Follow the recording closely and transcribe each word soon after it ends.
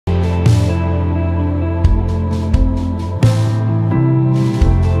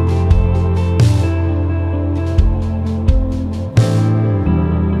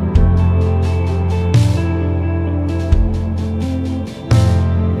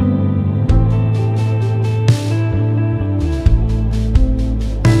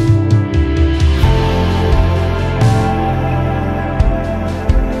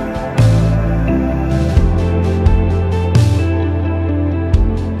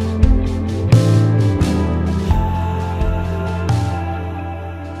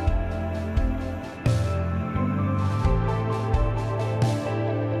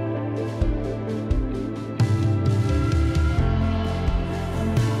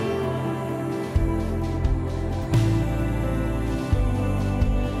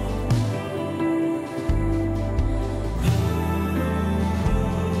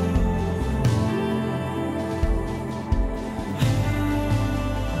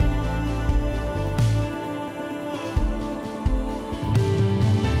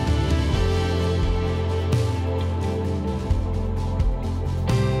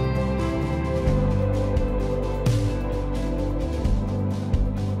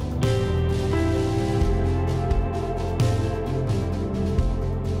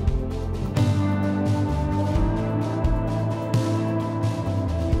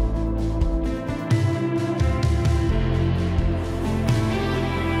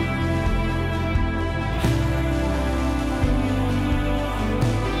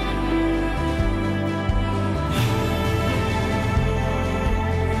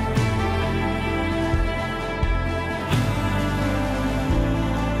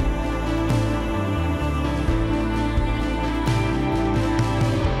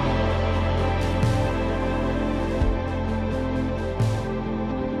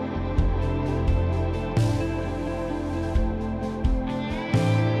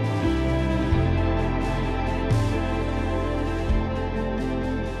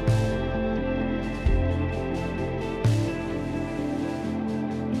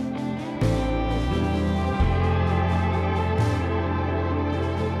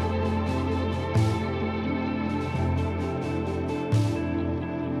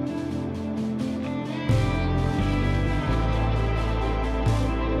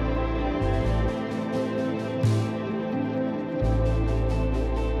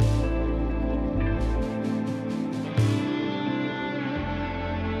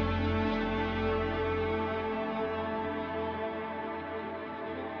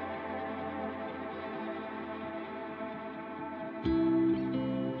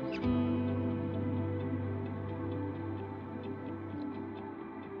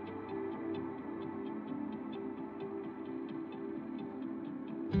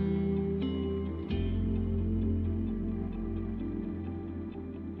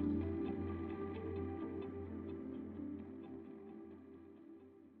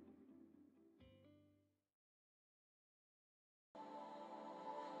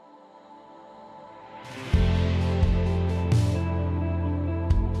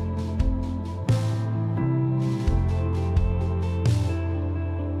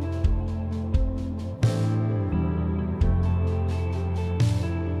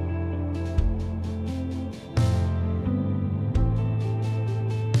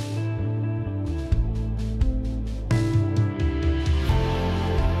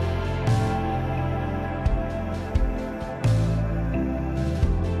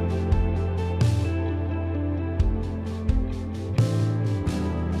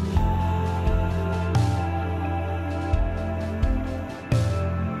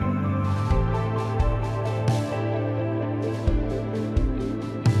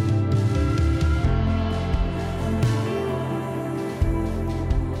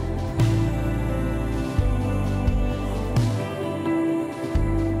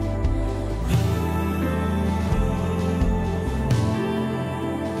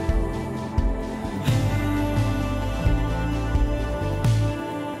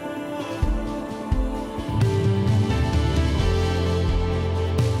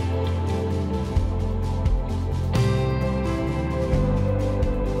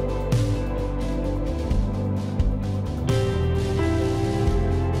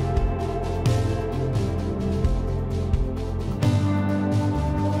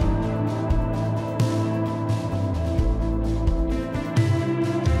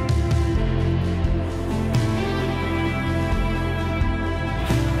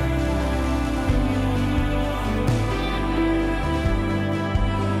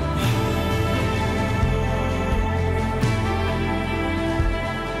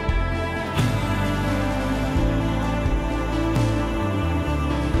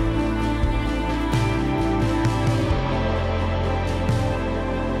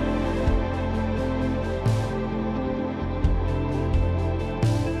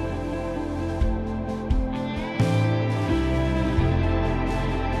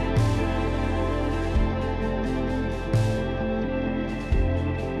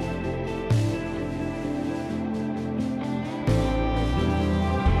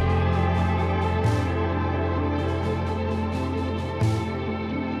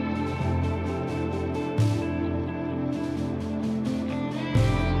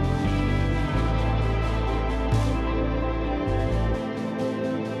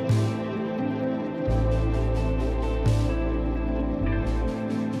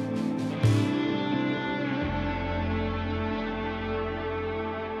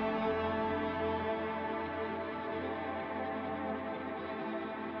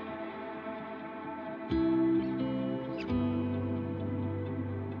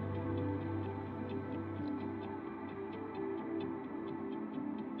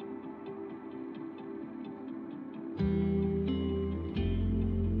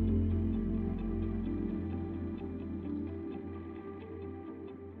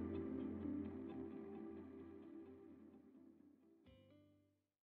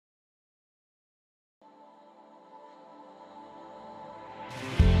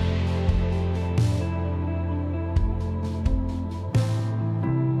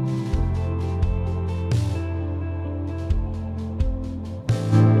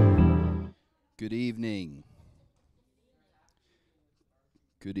Good evening.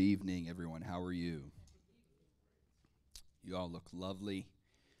 Good evening, everyone. How are you? You all look lovely.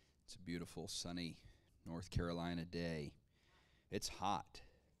 It's a beautiful, sunny North Carolina day. It's hot.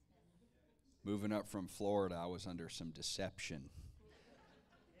 Moving up from Florida, I was under some deception.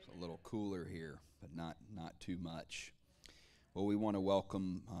 It's a little cooler here, but not too much. Well, we want to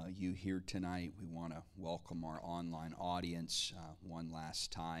welcome you here tonight. We want to welcome our online audience one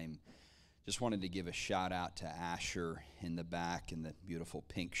last time. Just wanted to give a shout out to Asher in the back in the beautiful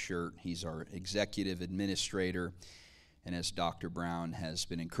pink shirt. He's our executive administrator. And as Dr. Brown has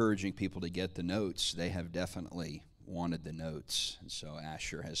been encouraging people to get the notes, they have definitely wanted the notes. And so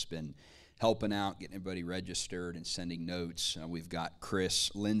Asher has been helping out, getting everybody registered and sending notes. We've got Chris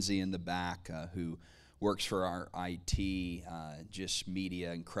Lindsay in the back who works for our IT, just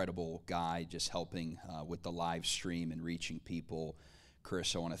media, incredible guy, just helping with the live stream and reaching people.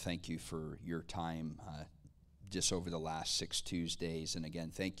 Chris, I want to thank you for your time just over the last 6 Tuesdays. And again,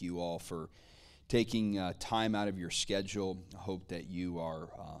 thank you all for taking time out of your schedule. I hope that you are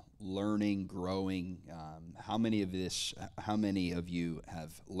learning, growing. How many of you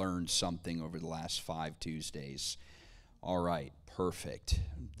have learned something over the last 5 Tuesdays? All right, perfect.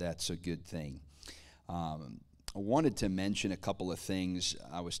 That's a good thing. I wanted to mention a couple of things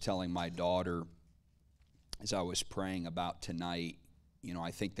I was telling my daughter as I was praying about tonight. You know,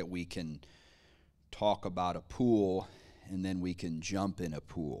 I think that we can talk about a pool and then we can jump in a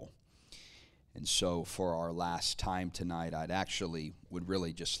pool. And so for our last time tonight, would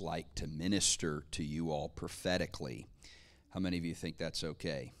really just like to minister to you all prophetically. How many of you think that's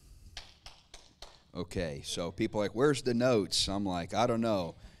okay? Okay, so people are like, where's the notes? I'm like, I don't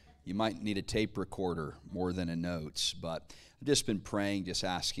know. You might need a tape recorder more than a notes, but I've just been praying, just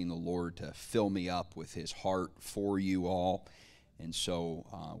asking the Lord to fill me up with his heart for you all. And so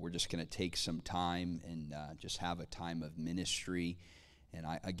we're just going to take some time and just have a time of ministry. And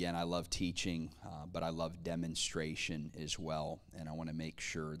I love teaching, but I love demonstration as well. And I want to make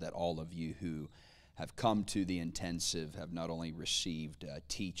sure that all of you who have come to the intensive have not only received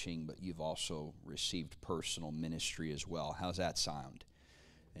teaching, but you've also received personal ministry as well. How's that sound?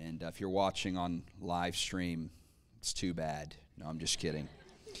 And if you're watching on live stream, it's too bad. No, I'm just kidding.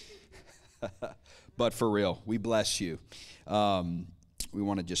 But for real, we bless you. We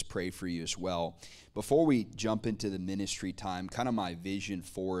want to just pray for you as well. Before we jump into the ministry time, kind of my vision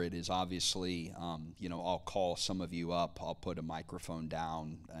for it is obviously, I'll call some of you up. I'll put a microphone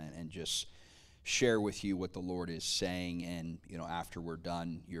down and just share with you what the Lord is saying. And, after we're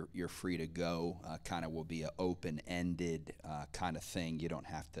done, you're free to go. Kind of will be an open-ended kind of thing. You don't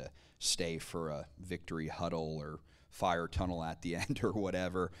have to stay for a victory huddle or fire tunnel at the end or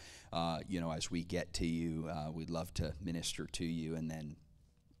whatever. As we get to you, we'd love to minister to you, and then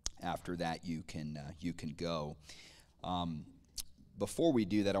after that you can go. Before we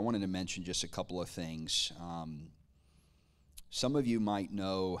do that, I wanted to mention just a couple of things. Some of you might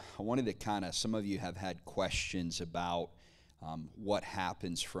know, some of you have had questions about what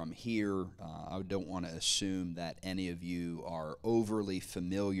happens from here. I don't want to assume that any of you are overly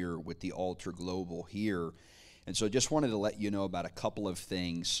familiar with the Altar Global here. And so just wanted to let you know about a couple of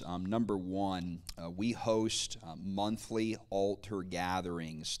things. Number one, we host monthly altar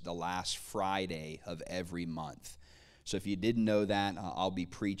gatherings the last Friday of every month. So if you didn't know that, I'll be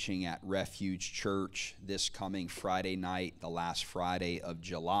preaching at Refuge Church this coming Friday night, the last Friday of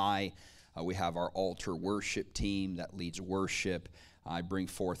July. We have our altar worship team that leads worship. I bring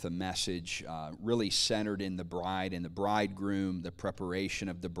forth a message really centered in the bride and the bridegroom. The preparation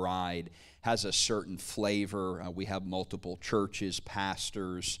of the bride has a certain flavor. We have multiple churches,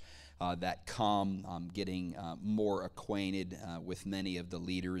 pastors that come, getting more acquainted with many of the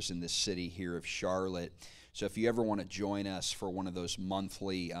leaders in the city here of Charlotte. So if you ever want to join us for one of those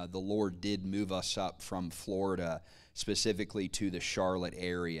monthly, the Lord did move us up from Florida specifically to the Charlotte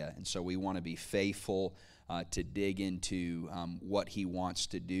area. And so we want to be faithful to dig into what he wants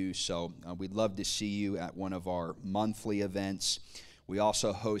to do. So we'd love to see you at one of our monthly events. We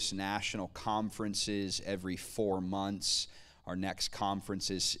also host national conferences every 4 months. Our next conference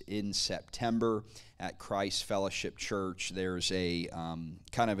is in September at Christ Fellowship Church. There's a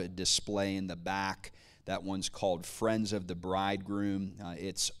kind of a display in the back. That one's called Friends of the Bridegroom.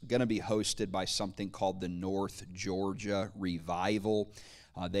 It's going to be hosted by something called the North Georgia Revival.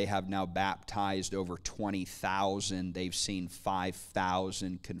 They have now baptized over 20,000. They've seen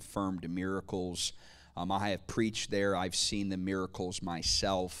 5,000 confirmed miracles I have preached there. I've seen the miracles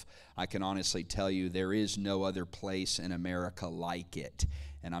myself. I can honestly tell you there is no other place in America like it.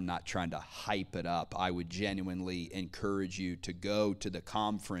 And I'm not trying to hype it up. I would genuinely encourage you to go to the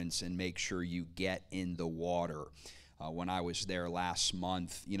conference and make sure you get in the water. When I was there last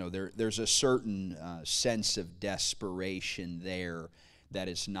month, there's a certain sense of desperation there that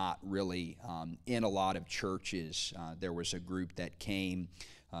is not really in a lot of churches. There was a group that came.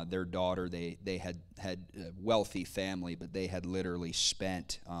 Their daughter, they had a wealthy family, but they had literally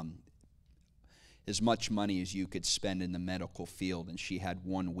spent as much money as you could spend in the medical field, and she had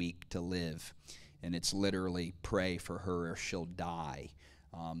 1 week to live. And it's literally pray for her or she'll die.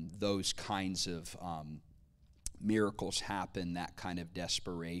 Those kinds of miracles happen, that kind of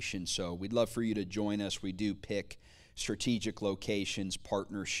desperation. So we'd love for you to join us. We do pick strategic locations,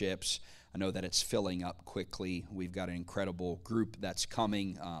 partnerships. I know that it's filling up quickly. We've got an incredible group that's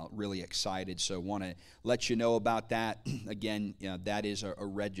coming, really excited. So want to let you know about that. Again, that is a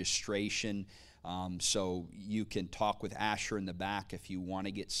registration. So you can talk with Asher in the back if you want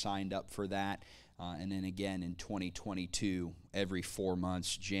to get signed up for that. And then again in 2022, every 4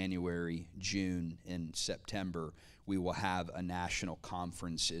 months, January, June, and September, we will have a national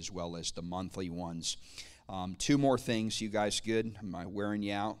conference as well as the monthly ones. 2 more things. You guys good? Am I wearing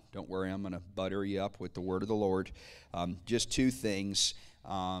you out? Don't worry, I'm going to butter you up with the word of the Lord. Just 2 things.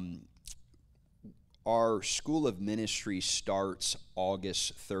 Our School of Ministry starts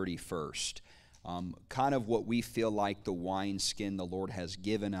August 31st. Kind of what we feel like the wineskin the Lord has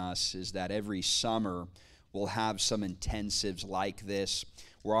given us is that every summer we'll have some intensives like this.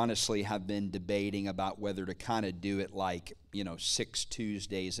 We honestly have been debating about whether to kind of do it like, 6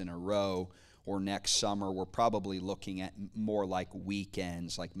 Tuesdays in a row, or next summer we're probably looking at more like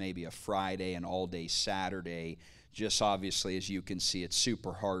weekends, like maybe a Friday and all day Saturday. Just obviously, as you can see, it's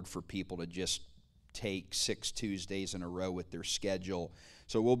super hard for people to just take 6 Tuesdays in a row with their schedule.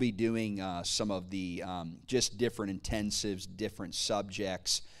 So we'll be doing some of the just different intensives, different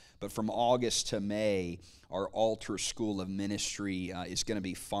subjects. But from August to May, our Altar School of Ministry is going to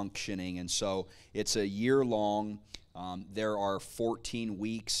be functioning. And so it's a year long. There are 14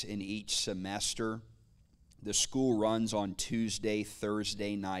 weeks in each semester. The school runs on Tuesday,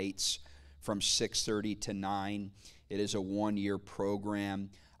 Thursday nights from 6:30 to 9. It is a 1-year program.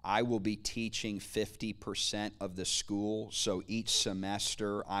 I will be teaching 50% of the school, so each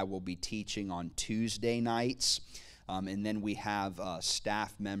semester I will be teaching on Tuesday nights. And then we have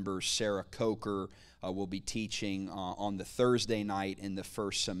staff members. Sarah Coker will be teaching on the Thursday night in the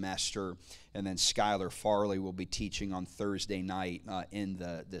first semester, and then Skylar Farley will be teaching on Thursday night in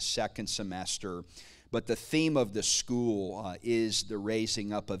the second semester. But the theme of the school is the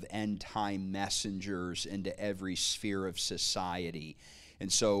raising up of end-time messengers into every sphere of society.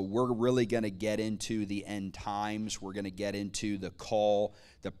 And so we're really going to get into the end times. We're going to get into the call,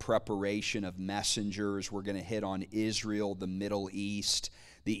 the preparation of messengers. We're going to hit on Israel, the Middle East,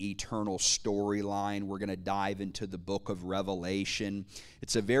 the eternal storyline. We're going to dive into the book of Revelation.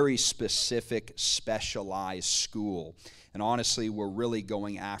 It's a very specific, specialized school. And honestly, we're really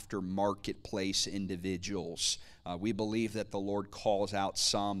going after marketplace individuals. We believe that the Lord calls out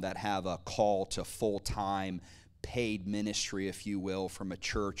some that have a call to full-time paid ministry, if you will, from a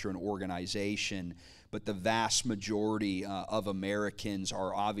church or an organization. But the vast majority of Americans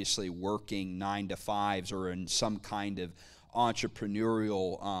are obviously working 9 to 5s or in some kind of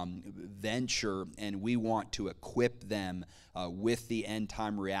entrepreneurial venture, and we want to equip them with the end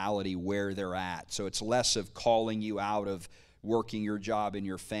time reality where they're at. So it's less of calling you out of working your job and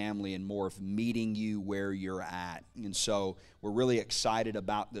your family and more of meeting you where you're at. And so we're really excited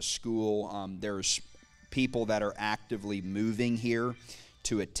about the school. There's people that are actively moving here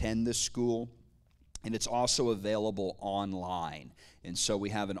to attend the school, and it's also available online. And so we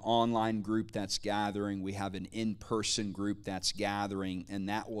have an online group that's gathering, we have an in-person group that's gathering, and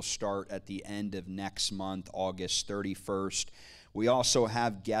that will start at the end of next month, August 31st. We also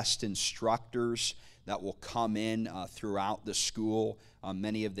have guest instructors that will come in throughout the school.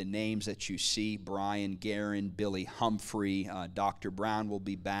 Many of the names that you see, Brian Guerin, Billy Humphrey, Dr. Brown will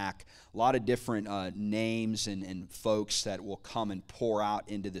be back. A lot of different names and folks that will come and pour out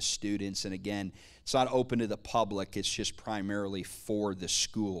into the students. And again, it's not open to the public. It's just primarily for the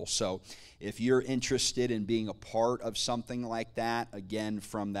school. So if you're interested in being a part of something like that, again,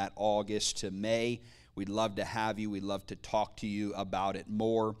 from that August to May, we'd love to have you. We'd love to talk to you about it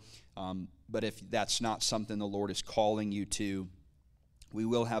more. But if that's not something the Lord is calling you to, we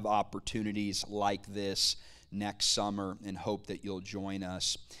will have opportunities like this next summer and hope that you'll join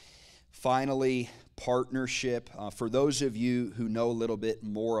us. Finally, partnership. For those of you who know a little bit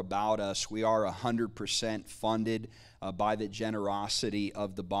more about us, we are 100% funded by the generosity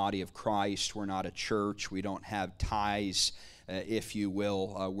of the body of Christ. We're not a church. We don't have ties, if you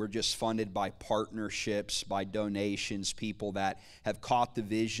will. We're just funded by partnerships, by donations, people that have caught the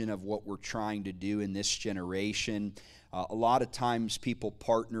vision of what we're trying to do in this generation. A lot of times people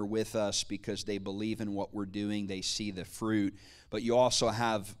partner with us because they believe in what we're doing, they see the fruit, but you also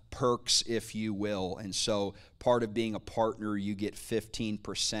have perks, if you will, and so part of being a partner, you get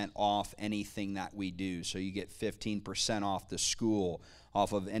 15% off anything that we do. So you get 15% off the school,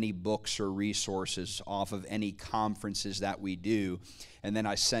 off of any books or resources, off of any conferences that we do. And then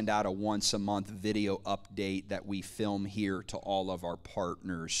I send out a once-a-month video update that we film here to all of our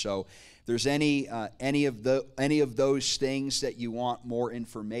partners. So if there's any of those things that you want more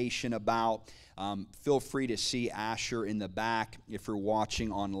information about, feel free to see Asher in the back. If you're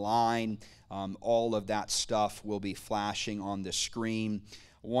watching online, all of that stuff will be flashing on the screen.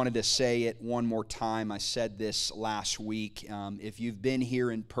 I wanted to say it one more time. I said this last week. If you've been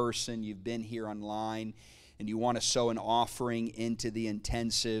here in person, you've been here online, and you want to sow an offering into the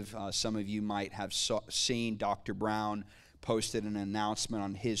intensive, some of you might have seen Dr. Brown posted an announcement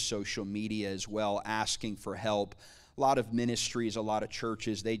on his social media as well, asking for help. A lot of ministries, a lot of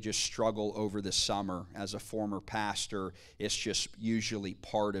churches, they just struggle over the summer. As a former pastor, it's just usually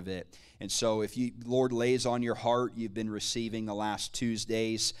part of it. And so if you, Lord lays on your heart, you've been receiving the last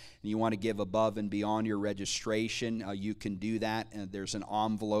Tuesdays, and you want to give above and beyond your registration, you can do that. And there's an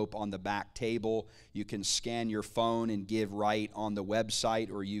envelope on the back table. You can scan your phone and give right on the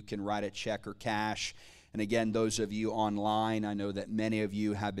website, or you can write a check or cash. And again, those of you online, I know that many of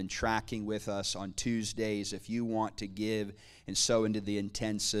you have been tracking with us on Tuesdays. If you want to give and sow into the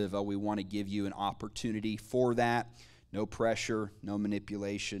intensive, we want to give you an opportunity for that. No pressure, no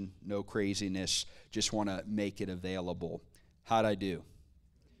manipulation, no craziness. Just want to make it available. How'd I do?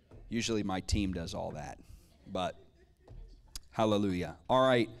 Usually my team does all that, but hallelujah. All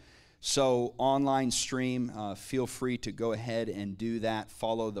right, so online stream, feel free to go ahead and do that.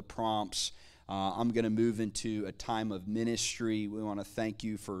 Follow the prompts. I'm going to move into a time of ministry. We want to thank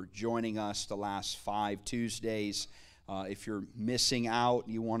you for joining us the last 5 Tuesdays. If you're missing out,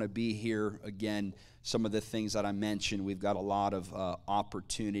 you want to be here again, some of the things that I mentioned, we've got a lot of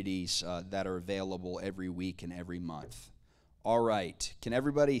opportunities that are available every week and every month. All right, can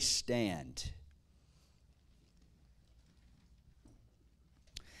everybody stand?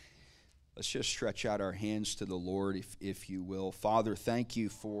 Let's just stretch out our hands to the Lord, if you will. Father, thank you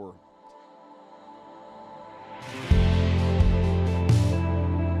for